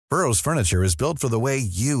Burrow's furniture is built for the way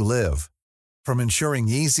you live. From ensuring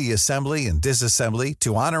easy assembly and disassembly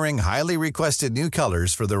to honoring highly requested new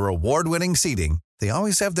colors for their award-winning seating, they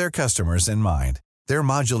always have their customers in mind. Their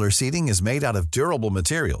modular seating is made out of durable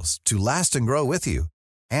materials to last and grow with you.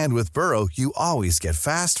 And with Burrow, you always get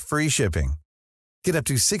fast, free shipping. Get up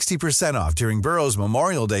to 60% off during Burrow's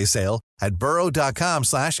Memorial Day sale at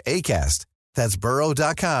burrow.com/ACAST. That's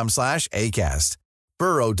burrow.com/ACAST.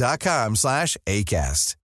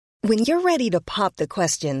 burrow.com/ACAST. When you're ready to pop the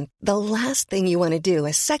question, the last thing you want to do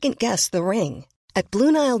is second-guess the ring. At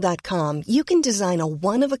BlueNile.com, you can design a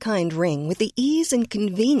one-of-a-kind ring with the ease and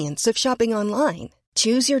convenience of shopping online.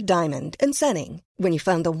 Choose your diamond and setting. When you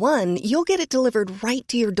find the one, you'll get it delivered right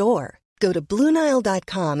to your door. Go to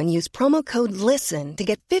BlueNile.com and use promo code LISTEN to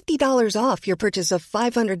get $50 off your purchase of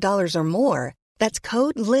 $500 or more. That's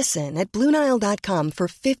code LISTEN at BlueNile.com for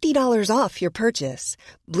 $50 off your purchase.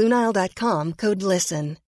 BlueNile.com, code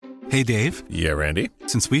LISTEN. Hey, Dave. Yeah, Randy.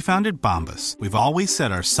 Since we founded Bombas, we've always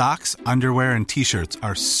said our socks, underwear, and T-shirts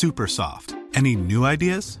are super soft. Any new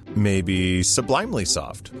ideas? Maybe sublimely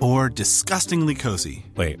soft. Or disgustingly cozy.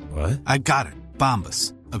 Wait, what? I got it.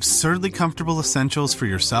 Bombas. Absurdly comfortable essentials for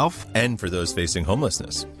yourself and for those facing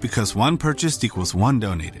homelessness. Because one purchased equals one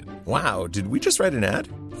donated. Wow, did we just write an ad?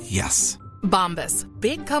 Yes. Bombas.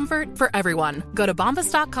 Big comfort for everyone. Go to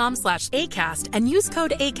bombas.com/ACAST and use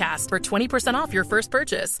code ACAST for 20% off your first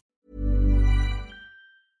purchase.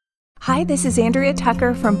 Hi, this is Andrea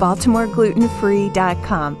Tucker from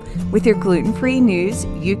BaltimoreGlutenFree.com with your gluten-free news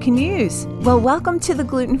you can use. Well, welcome to the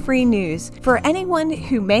Gluten-Free News. For anyone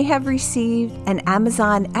who may have received an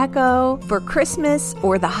Amazon Echo for Christmas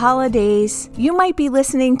or the holidays, you might be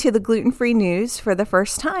listening to the Gluten-Free News for the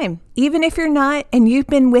first time. Even if you're not and you've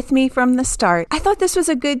been with me from the start, I thought this was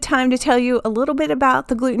a good time to tell you a little bit about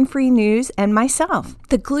the Gluten-Free News and myself.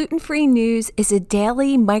 The Gluten-Free News is a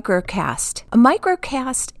daily microcast. A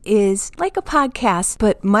microcast is like a podcast,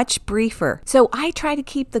 but much briefer. So I try to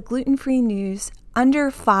keep the gluten-free news under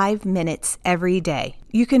 5 minutes every day.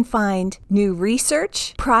 You can find new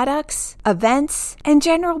research, products, events, and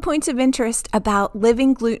general points of interest about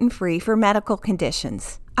living gluten-free for medical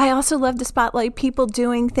conditions. I also love to spotlight people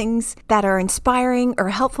doing things that are inspiring or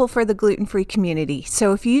helpful for the gluten-free community.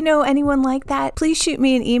 So if you know anyone like that, please shoot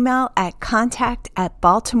me an email at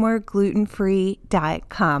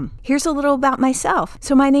contact@BaltimoreGlutenFree.com. Here's a little about myself.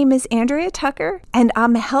 So my name is Andrea Tucker, and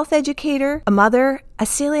I'm a health educator, a mother, a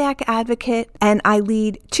celiac advocate, and I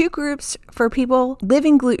lead 2 groups for people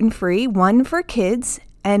living gluten-free, one for kids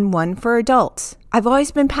and one for adults. I've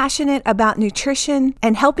always been passionate about nutrition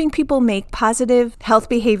and helping people make positive health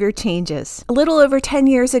behavior changes. A little over 10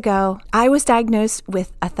 years ago, I was diagnosed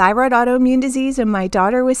with a thyroid autoimmune disease and my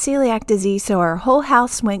daughter with celiac disease, so our whole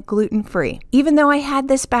house went gluten-free. Even though I had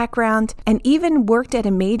this background and even worked at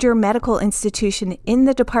a major medical institution in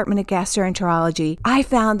the Department of Gastroenterology, I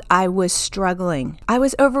found I was struggling. I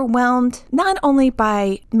was overwhelmed not only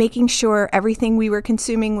by making sure everything we were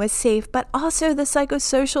consuming was safe, but also the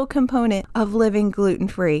psychosocial component of living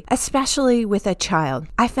gluten-free, especially with a child.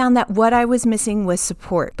 I found that what I was missing was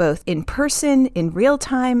support, both in person, in real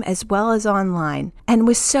time, as well as online, and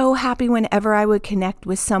was so happy whenever I would connect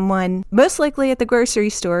with someone, most likely at the grocery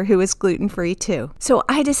store, who was gluten-free too. So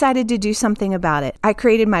I decided to do something about it. I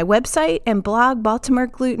created my website and blog, Baltimore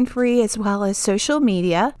Gluten Free, as well as social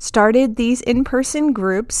media, started these in-person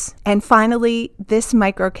groups, and finally, this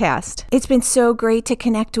microcast. It's been so great to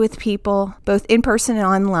connect with people, both in person and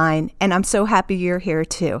online, and I'm so happy you're here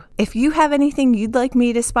too. If you have anything you'd like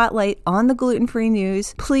me to spotlight on the gluten-free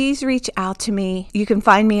news, please reach out to me. You can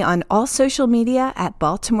find me on all social media at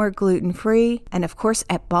Baltimore Gluten Free and of course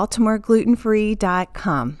at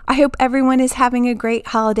BaltimoreGlutenFree.com. I hope everyone is having a great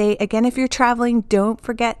holiday. Again, if you're traveling, don't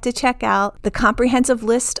forget to check out the comprehensive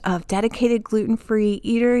list of dedicated gluten-free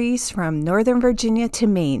eateries from Northern Virginia to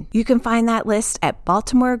Maine. You can find that list at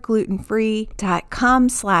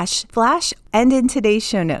BaltimoreGlutenFree.com/flash and in today's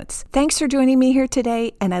show notes. Thanks for joining me here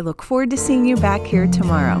today, and I look forward to seeing you back here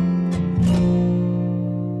tomorrow.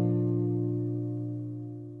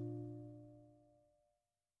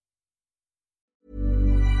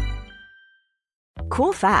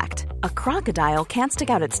 Cool fact, a crocodile can't stick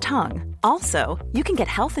out its tongue. Also, you can get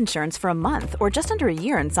health insurance for a month or just under a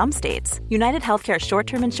year in some states. United Healthcare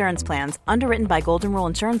short-term insurance plans, underwritten by Golden Rule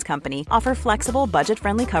Insurance Company, offer flexible,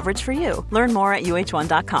 budget-friendly coverage for you. Learn more at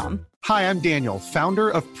uh1.com. Hi, I'm Daniel, founder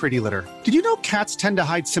of Pretty Litter. Did you know cats tend to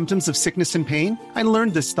hide symptoms of sickness and pain? I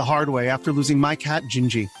learned this the hard way after losing my cat,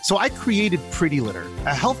 Gingy. So I created Pretty Litter,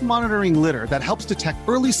 a health monitoring litter that helps detect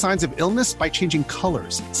early signs of illness by changing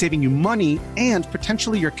colors, saving you money and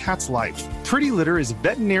potentially your cat's life. Pretty Litter is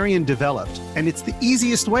veterinarian developed, and it's the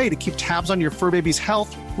easiest way to keep tabs on your fur baby's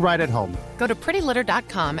health right at home. Go to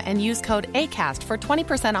prettylitter.com and use code ACAST for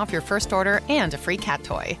 20% off your first order and a free cat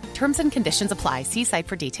toy. Terms and conditions apply. See site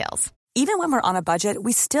for details. Even when we're on a budget,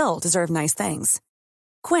 we still deserve nice things.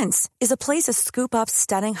 Quince is a place to scoop up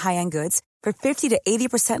stunning high-end goods for 50 to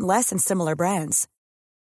 80% less than similar brands.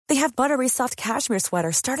 They have buttery soft cashmere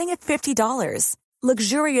sweaters starting at $50,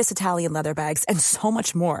 luxurious Italian leather bags, and so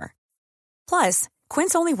much more. Plus,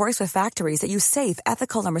 Quince only works with factories that use safe,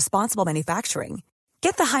 ethical, and responsible manufacturing.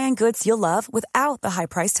 Get the high-end goods you'll love without the high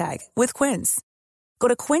price tag with Quince. Go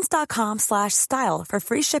to quince.com/style for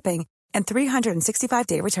free shipping and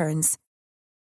 365-day returns.